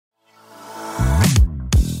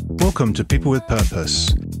Welcome to People with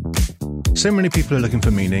Purpose. So many people are looking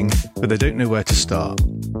for meaning, but they don't know where to start.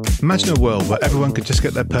 Imagine a world where everyone could just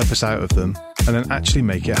get their purpose out of them and then actually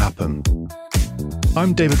make it happen.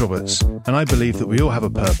 I'm David Roberts, and I believe that we all have a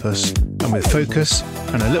purpose, and with focus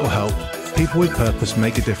and a little help, people with purpose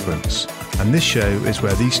make a difference. And this show is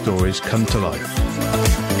where these stories come to life.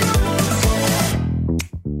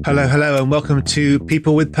 Hello, and welcome to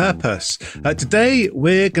People with Purpose. Today,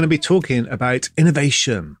 we're going to be talking about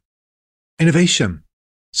innovation. Innovation.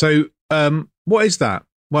 So, what is that?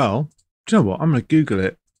 Well, do you know what? I'm going to Google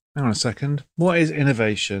it. Hang on a second. What is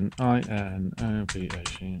innovation?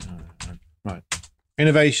 I-N-O-V-A-T-I-O-N. Right.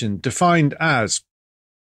 Innovation, defined as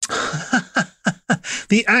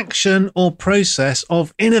the action or process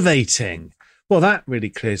of innovating. Well, that really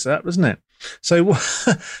clears it up, doesn't it? So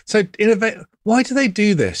innovate. Why do they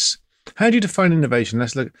do this? How do you define innovation?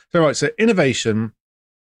 Let's look. So innovation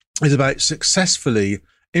is about successfully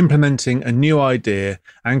implementing a new idea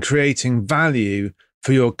and creating value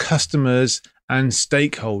for your customers and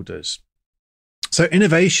stakeholders. So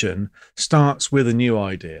innovation starts with a new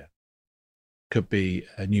idea. Could be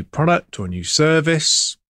a new product or a new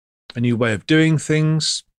service, a new way of doing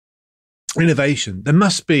things. Innovation. There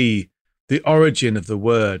must be the origin of the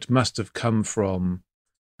word must have come from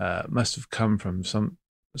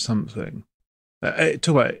something. Talk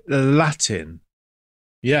about the Latin.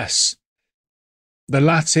 Yes, the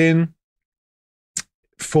Latin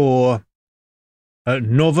for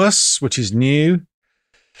novus, which is new,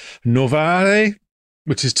 novare,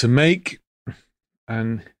 which is to make,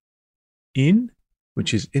 and in,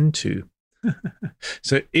 which is into.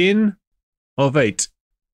 So innovate.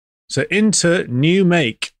 So into, new,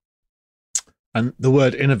 make. And the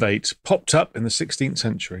word innovate popped up in the 16th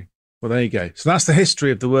century. Well, there you go. So that's the history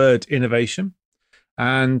of the word innovation.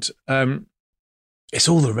 And it's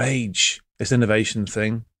all the rage, this innovation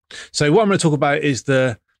thing. So what I'm going to talk about is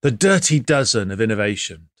the dirty dozen of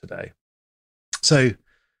innovation today. So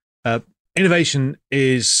innovation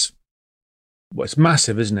is, well, it's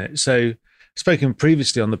massive, isn't it? So spoken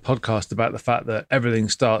previously on the podcast about the fact that everything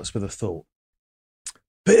starts with a thought.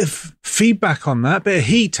 Bit of feedback on that, bit of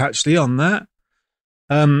heat actually on that.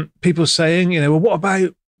 People saying, well, what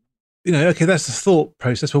about, okay, that's the thought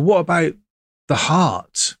process, but what about the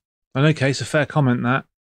heart? And okay, it's a fair comment, that.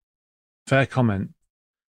 Fair comment.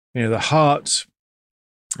 The heart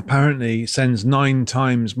apparently sends 9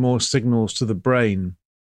 times more signals to the brain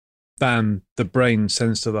than the brain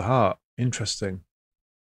sends to the heart. Interesting.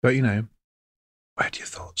 But, where do your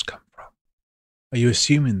thoughts come from? Are you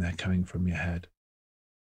assuming they're coming from your head?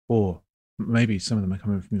 Or maybe some of them are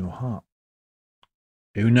coming from your heart?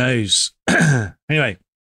 Who knows? Anyway,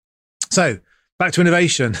 so back to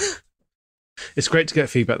innovation. It's great to get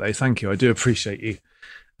feedback, though. Thank you. I do appreciate you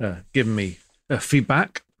giving me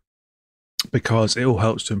feedback, because it all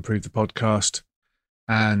helps to improve the podcast.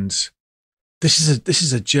 And this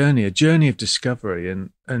is a journey of discovery.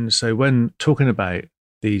 And so when talking about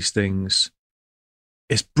these things,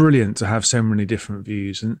 it's brilliant to have so many different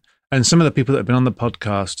views. And some of the people that have been on the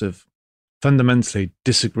podcast have fundamentally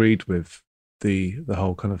disagreed with the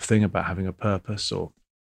whole kind of thing about having a purpose, or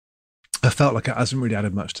I felt like it hasn't really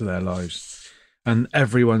added much to their lives. And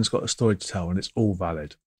everyone's got a story to tell, and it's all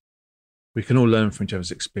valid. We can all learn from each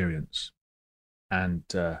other's experience. And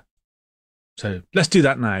so let's do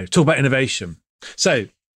that now. Talk about innovation. So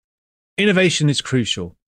innovation is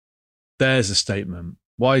crucial. There's a statement.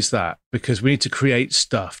 Why is that? Because we need to create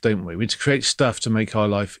stuff, don't we? We need to create stuff to make our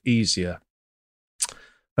life easier.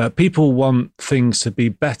 People want things to be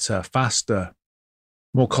better, faster,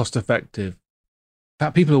 more cost effective. In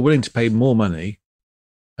fact, people are willing to pay more money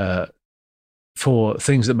for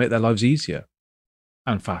things that make their lives easier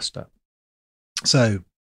and faster. So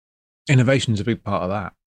innovation is a big part of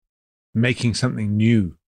that. Making something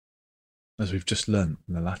new, as we've just learned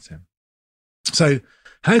from the Latin. So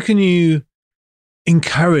how can you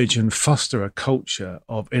encourage and foster a culture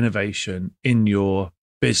of innovation in your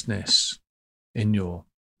business, in your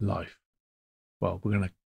life? Well, we're going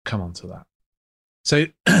to come on to that. So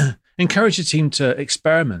encourage your team to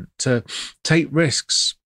experiment, to take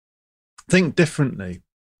risks, think differently,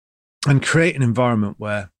 and create an environment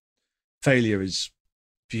where failure is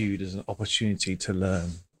viewed as an opportunity to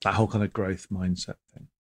learn, that whole kind of growth mindset thing.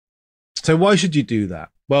 So why should you do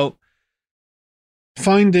that? Well,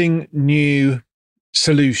 finding new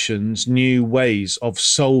solutions, new ways of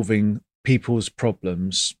solving people's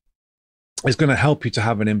problems is going to help you to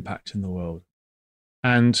have an impact in the world.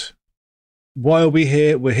 And why are we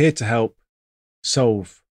here? We're here to help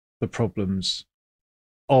solve the problems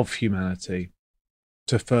of humanity,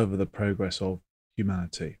 to further the progress of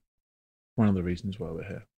humanity. One of the reasons why we're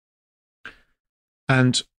here.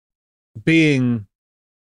 And being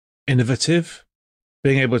innovative,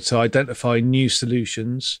 being able to identify new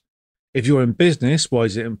solutions. If you're in business, why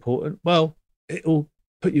is it important? Well, it will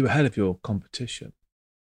put you ahead of your competition.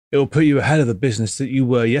 It will put you ahead of the business that you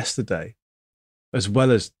were yesterday, as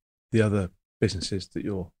well as the other businesses that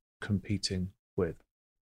you're competing with.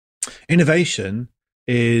 Innovation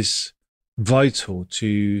is vital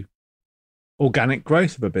to organic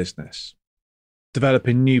growth of a business,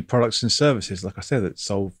 developing new products and services, like I said, that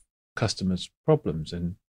solve customers' problems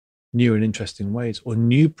in new and interesting ways, or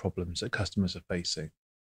new problems that customers are facing,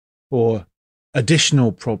 or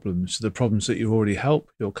additional problems to the problems that you already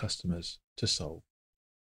help your customers to solve.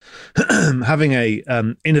 Having a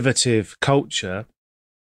innovative culture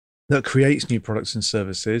that creates new products and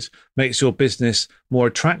services makes your business more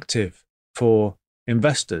attractive for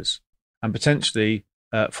investors, and potentially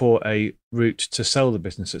for a route to sell the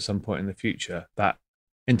business at some point in the future, that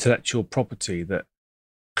intellectual property that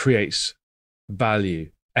creates value,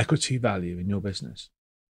 equity value in your business.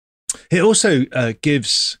 It also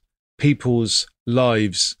gives people's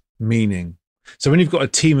lives meaning. So when you've got a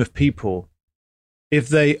team of people, if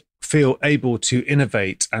they feel able to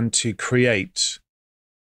innovate and to create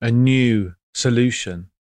a new solution,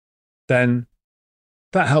 then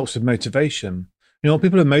that helps with motivation.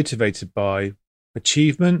 People are motivated by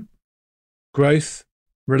achievement, growth,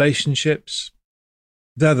 relationships.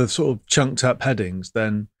 They're the sort of chunked up headings.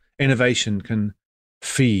 Then innovation can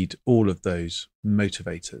feed all of those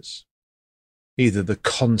motivators, either the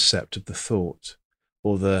concept of the thought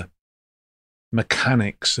or the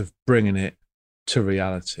mechanics of bringing it to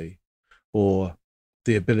reality, or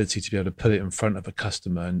the ability to be able to put it in front of a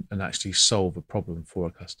customer and actually solve a problem for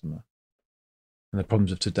a customer, and the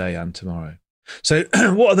problems of today and tomorrow. So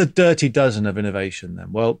what are the dirty dozen of innovation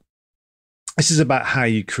then? Well, this is about how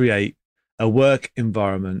you create a work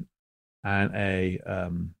environment and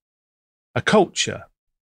a culture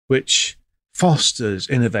which fosters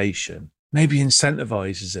innovation, maybe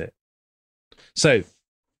incentivizes it. So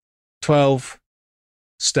 12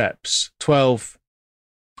 steps, 12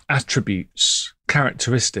 attributes,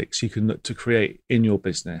 characteristics you can look to create in your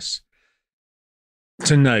business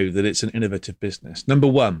to know that it's an innovative business. Number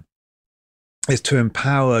one is to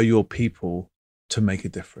empower your people to make a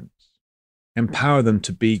difference. Empower them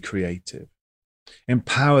to be creative.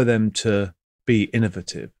 Empower them to be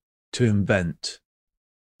innovative, to invent,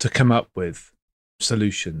 to come up with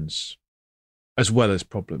solutions as well as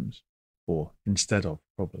problems, or instead of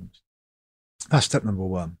problems. That's step number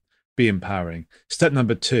one, be empowering. Step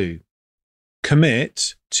number two,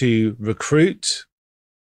 commit to recruit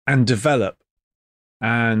and develop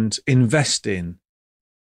and invest in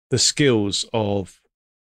the skills of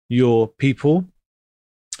your people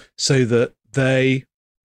so that they,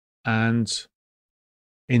 and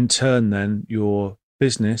in turn then your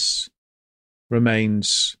business,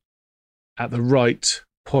 remains at the right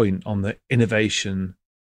point on the innovation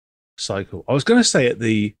cycle. I was going to say at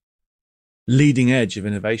the leading edge of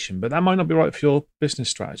innovation, but that might not be right for your business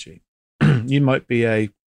strategy. You might be a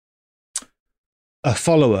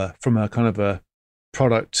follower from a kind of a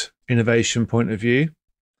product innovation point of view,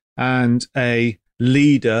 and a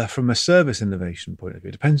leader from a service innovation point of view.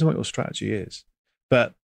 It depends on what your strategy is.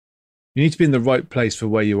 But you need to be in the right place for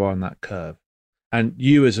where you are on that curve. And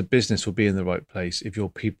you as a business will be in the right place if your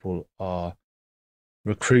people are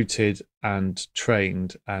recruited and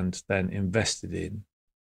trained and then invested in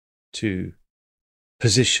to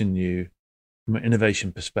position you from an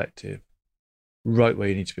innovation perspective right where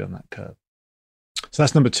you need to be on that curve. So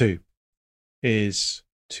that's number two, is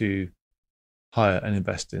to hire and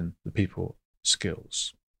invest in the people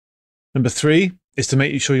skills. Number three is to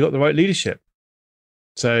make sure you got the right leadership.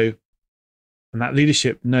 So, and that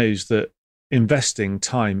leadership knows that investing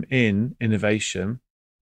time in innovation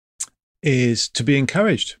is to be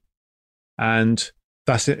encouraged. And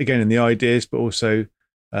that's it again in the ideas, but also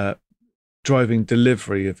driving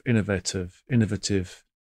delivery of innovative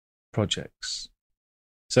projects.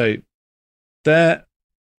 So they're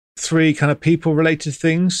three kind of people related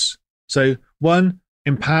things. So one,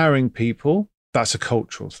 empowering people. That's a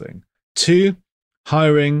cultural thing. Two,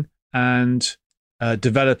 hiring and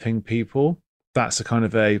developing people. That's a kind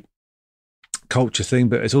of a culture thing,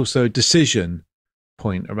 but it's also a decision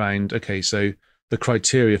point around, okay, so the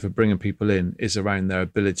criteria for bringing people in is around their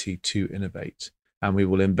ability to innovate, and we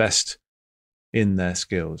will invest in their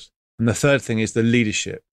skills. And the third thing is the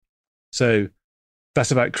leadership. So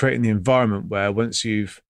that's about creating the environment where once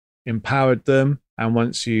you've empowered them and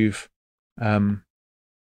once you've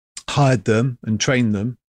hired them and trained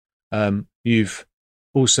them, you've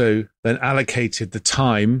also then allocated the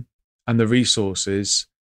time and the resources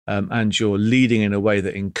and you're leading in a way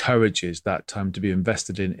that encourages that time to be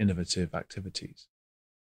invested in innovative activities.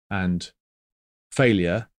 And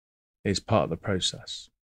failure is part of the process.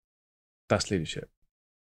 That's leadership.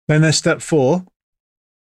 Then there's step 4,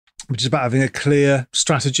 which is about having a clear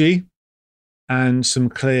strategy and some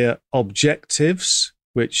clear objectives,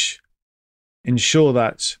 which ensure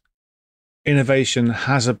that innovation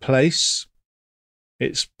has a place.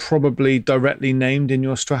 It's probably directly named in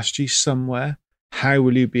your strategy somewhere. How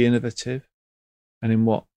will you be innovative? And in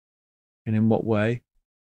what way?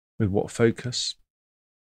 With what focus?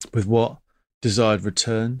 With what desired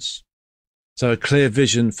returns? So a clear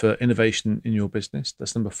vision for innovation in your business.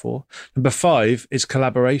 That's number 4. Number 5 is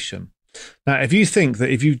collaboration. Now, if you think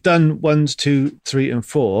that if you've done 1, 2, 3, and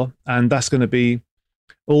 4, and that's going to be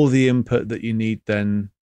all the input that you need, then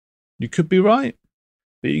you could be right,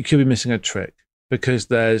 but you could be missing a trick, because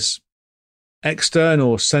there's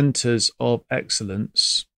external centers of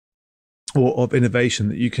excellence or of innovation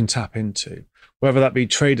that you can tap into, whether that be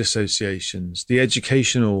trade associations, the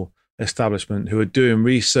educational establishment who are doing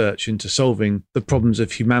research into solving the problems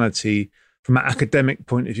of humanity from an academic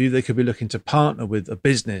point of view. They could be looking to partner with a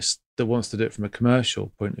business that wants to do it from a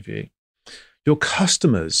commercial point of view. Your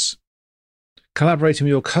customers, collaborating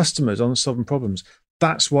with your customers on solving problems.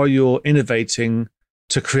 That's why you're innovating,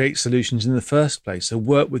 to create solutions in the first place. So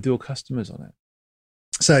work with your customers on it.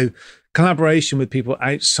 So collaboration with people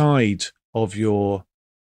outside of your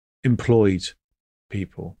employed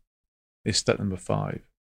people is step number 5.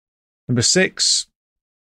 Number 6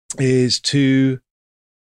 is to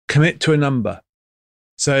commit to a number.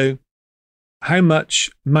 So how much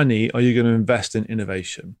money are you going to invest in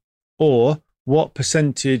innovation? Or what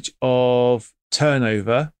percentage of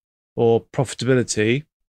turnover or profitability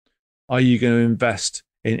are you going to invest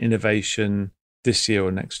in innovation this year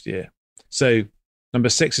or next year? So number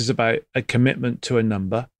 6 is about a commitment to a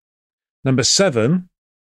number. Number 7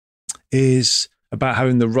 is about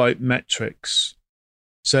having the right metrics.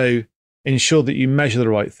 So ensure that you measure the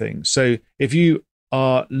right things. So if you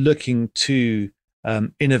are looking to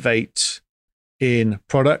innovate in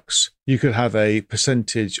products, you could have a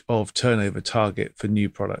percentage of turnover target for new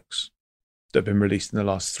products that have been released in the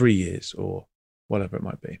last 3 years or whatever it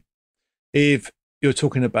might be. If you're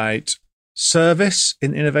talking about service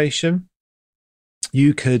in innovation,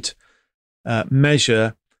 you could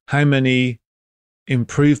measure how many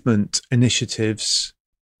improvement initiatives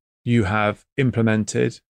you have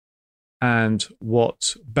implemented and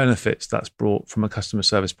what benefits that's brought from a customer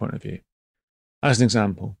service point of view. As an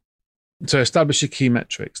example, so establish your key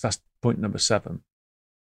metrics. That's point number 7.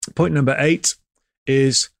 Point number 8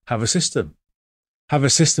 is have a system. Have a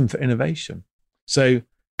system for innovation. So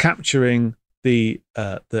capturing the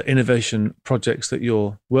innovation projects that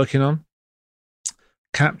you're working on,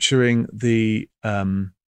 capturing the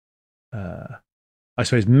I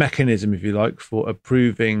suppose mechanism, if you like, for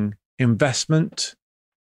approving investment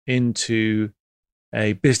into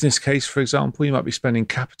a business case. For example, you might be spending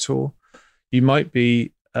capital, you might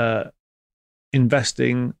be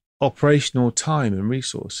investing operational time and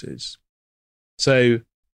resources. So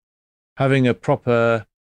having a proper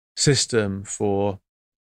system for,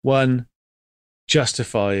 1,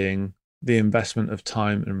 justifying the investment of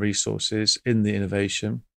time and resources in the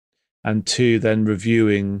innovation, and 2, then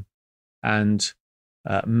reviewing and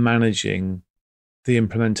managing the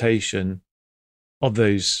implementation of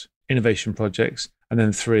those innovation projects, and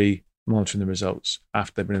then 3, monitoring the results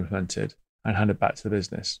after they've been implemented and handed back to the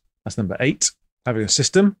business. That's number 8, having a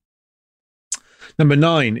system. Number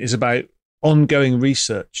 9 is about ongoing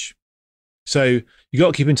research. So you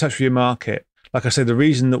got to keep in touch with your market. Like I said, the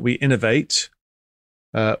reason that we innovate,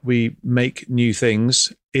 we make new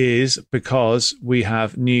things, is because we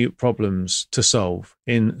have new problems to solve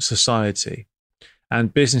in society,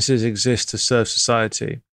 and businesses exist to serve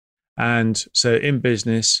society. And so in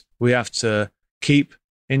business, we have to keep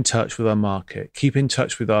in touch with our market, keep in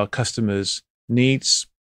touch with our customers' needs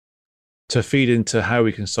to feed into how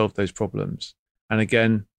we can solve those problems. And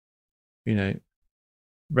again,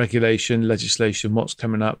 regulation, legislation, what's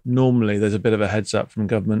coming up. Normally, there's a bit of a heads up from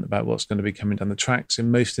government about what's going to be coming down the tracks in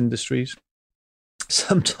most industries.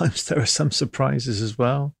 Sometimes there are some surprises as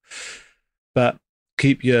well, but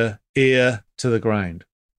keep your ear to the ground.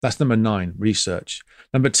 That's number 9, research.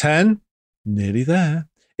 Number 10, nearly there,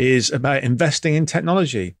 is about investing in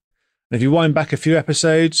technology. And if you wind back a few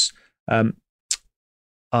episodes,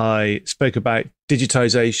 I spoke about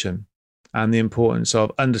digitization and the importance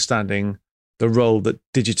of understanding the role that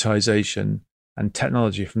digitization and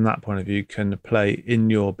technology from that point of view can play in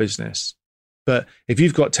your business. But if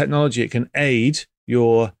you've got technology, it can aid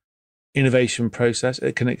your innovation process.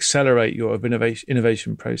 It can accelerate your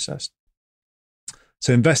innovation process.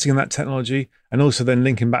 So investing in that technology, and also then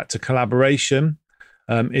linking back to collaboration.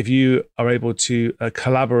 If you are able to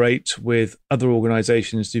collaborate with other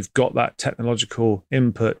organizations who've got that technological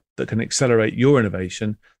input that can accelerate your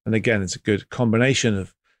innovation, then again, it's a good combination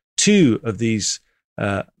of two of these,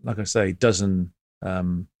 like I say, dozen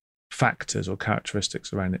factors or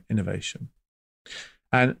characteristics around innovation.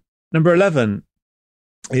 And number 11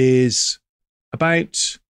 is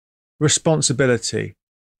about responsibility.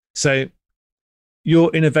 So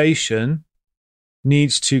your innovation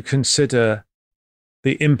needs to consider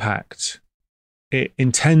the impact it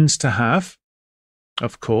intends to have,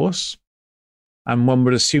 of course, and one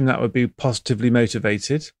would assume that would be positively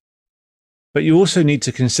motivated. But you also need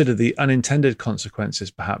to consider the unintended consequences,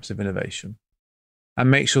 perhaps, of innovation, and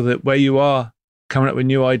make sure that where you are coming up with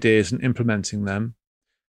new ideas and implementing them,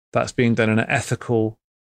 that's being done in an ethical,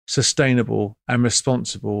 sustainable, and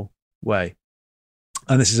responsible way.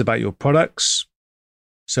 And this is about your products.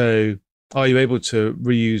 So are you able to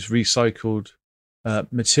reuse recycled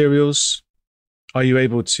materials? Are you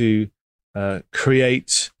able to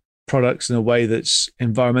create products in a way that's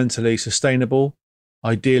environmentally sustainable,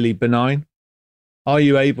 ideally benign? Are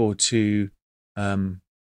you able to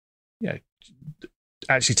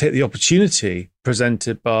actually take the opportunity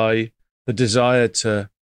presented by the desire to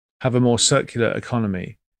have a more circular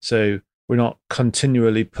economy? So we're not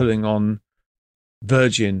continually pulling on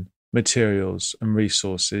virgin materials and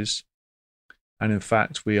resources. And in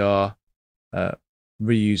fact, we are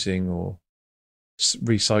reusing or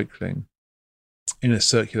recycling in a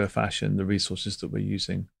circular fashion the resources that we're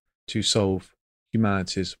using to solve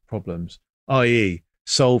humanity's problems, i.e.,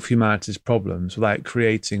 solve humanity's problems without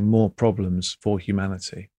creating more problems for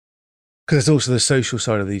humanity. Because there's also the social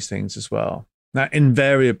side of these things as well. Now,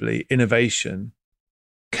 invariably, innovation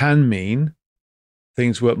can mean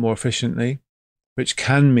things work more efficiently, which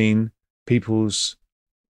can mean people's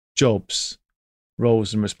jobs,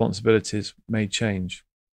 roles and responsibilities may change.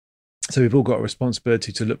 So we've all got a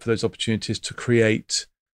responsibility to look for those opportunities to create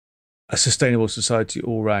a sustainable society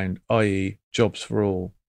all round, i.e. jobs for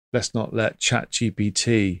all. Let's not let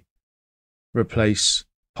ChatGPT replace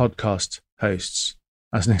podcast hosts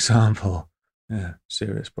as an example. Yeah,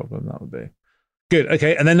 serious problem that would be. Good.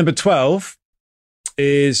 Okay. And then number 12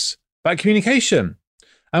 is about communication.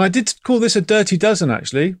 And I did call this a dirty dozen,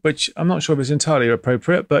 actually, which I'm not sure if it's entirely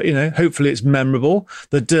appropriate, but, hopefully it's memorable.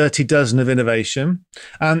 The dirty dozen of innovation.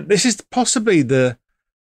 And this is possibly the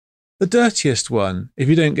dirtiest one if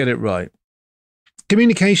you don't get it right.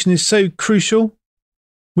 Communication is so crucial.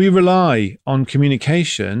 We rely on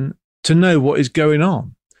communication to know what is going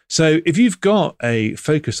on. So if you've got a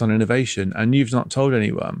focus on innovation and you've not told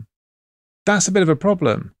anyone, that's a bit of a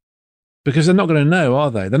problem, because they're not going to know, are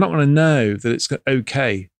they? They're not going to know that it's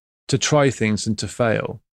okay to try things and to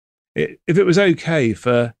fail. If it was okay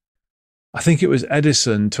for, I think it was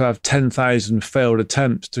Edison, to have 10,000 failed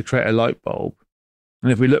attempts to create a light bulb,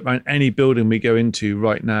 and if we look around any building we go into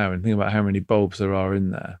right now and think about how many bulbs there are in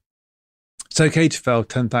there, it's okay to fail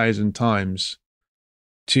 10,000 times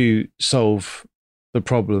to solve the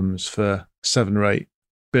problems for 7 or 8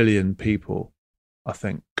 billion people, I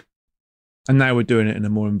think. And now we're doing it in a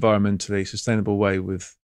more environmentally sustainable way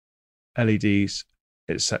with LEDs,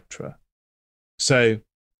 etc. So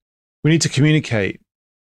we need to communicate.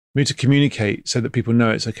 We need to communicate so that people know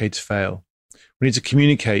it's okay to fail. We need to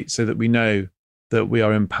communicate so that we know that we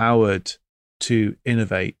are empowered to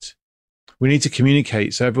innovate. We need to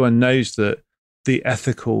communicate so everyone knows that the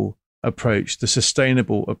ethical approach, the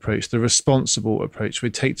sustainable approach, the responsible approach we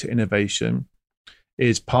take to innovation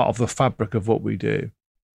is part of the fabric of what we do.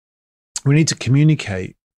 We need to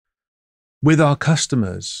communicate with our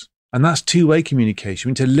customers, and that's two-way communication.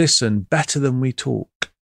 We need to listen better than we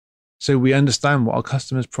talk, so we understand what our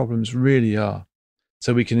customers' problems really are,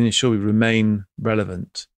 so we can ensure we remain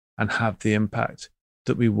relevant and have the impact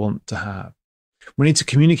that we want to have. We need to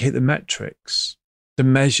communicate the metrics, the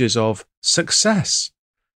measures of success,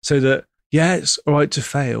 so that, yeah, it's all right to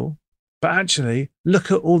fail, but actually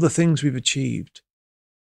look at all the things we've achieved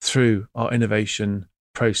through our innovation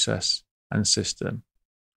process and system.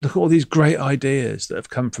 Look at all these great ideas that have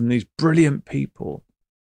come from these brilliant people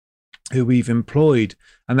who we've employed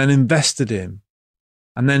and then invested in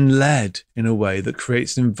and then led in a way that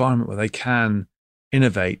creates an environment where they can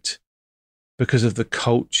innovate because of the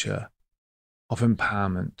culture of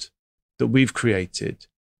empowerment that we've created,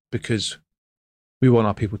 because we want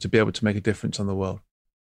our people to be able to make a difference on the world.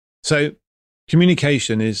 So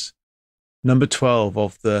communication is number 12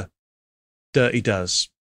 of the dirty does.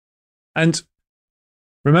 And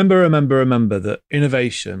remember that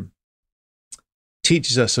innovation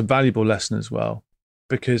teaches us a valuable lesson as well,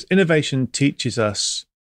 because innovation teaches us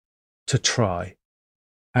to try.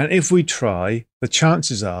 And if we try, the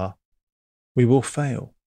chances are we will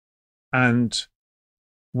fail. And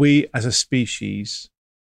we as a species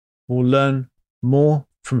will learn more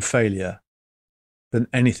from failure than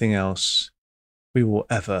anything else we will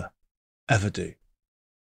ever do.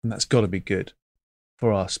 And that's got to be good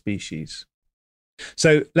for our species.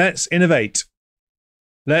 So let's innovate.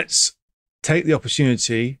 Let's take the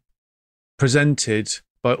opportunity presented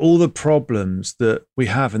by all the problems that we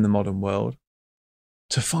have in the modern world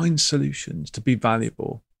to find solutions, to be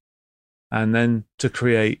valuable, and then to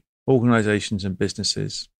create organizations and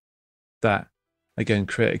businesses that, again,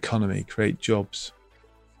 create economy, create jobs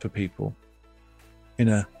for people in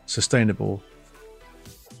a sustainable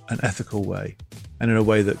and ethical way, and in a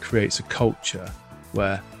way that creates a culture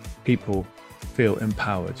where people feel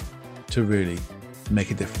empowered to really make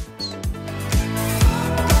a difference.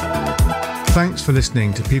 Thanks for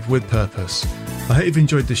listening to People with Purpose. I hope you've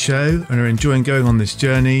enjoyed the show and are enjoying going on this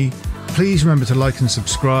journey. Please remember to like and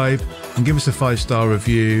subscribe and give us a 5-star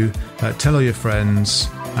review. Tell all your friends.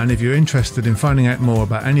 And if you're interested in finding out more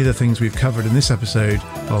about any of the things we've covered in this episode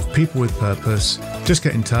of People with Purpose, just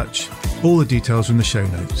get in touch. All the details are in the show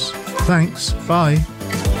notes. Thanks. Bye.